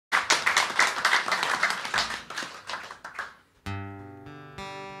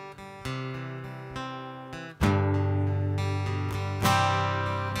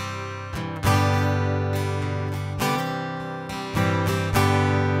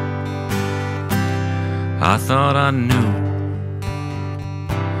I thought I knew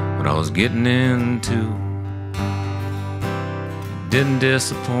what I was getting into. It didn't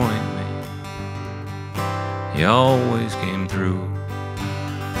disappoint me. You always came through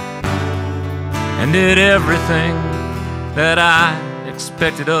and did everything that I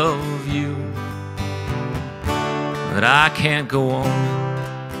expected of you. But I can't go on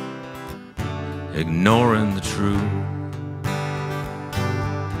ignoring the truth.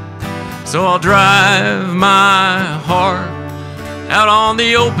 So I'll drive my heart out on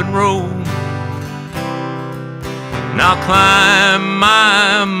the open road, and I'll climb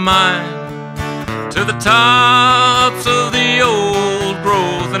my mind to the tops of the old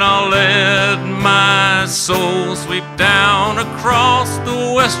growth, and I'll let my soul sweep down across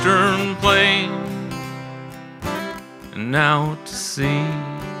the western plain and out to sea.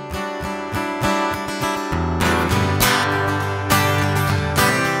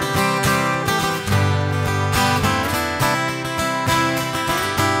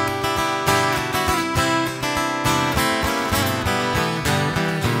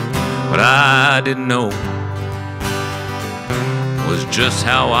 What I didn't know was just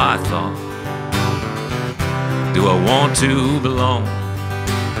how I thought. Do I want to belong,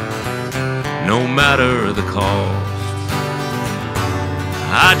 no matter the cost?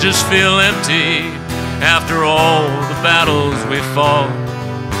 I just feel empty after all the battles we fought.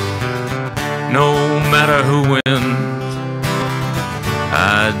 No matter who wins,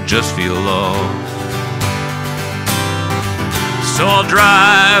 I just feel lost. So I'll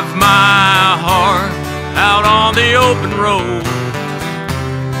drive my heart out on the open road,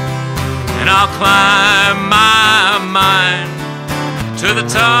 and I'll climb my mind to the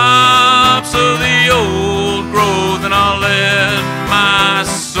tops of the old growth, and I'll let my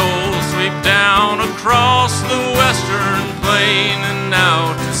soul sweep down across the western plain and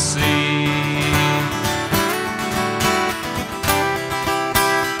out to sea.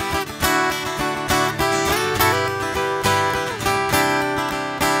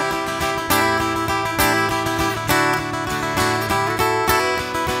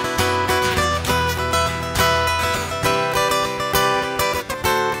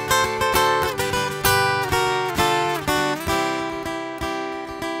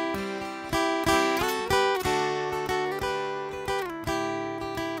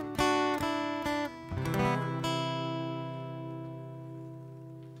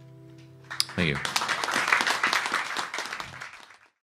 Thank you.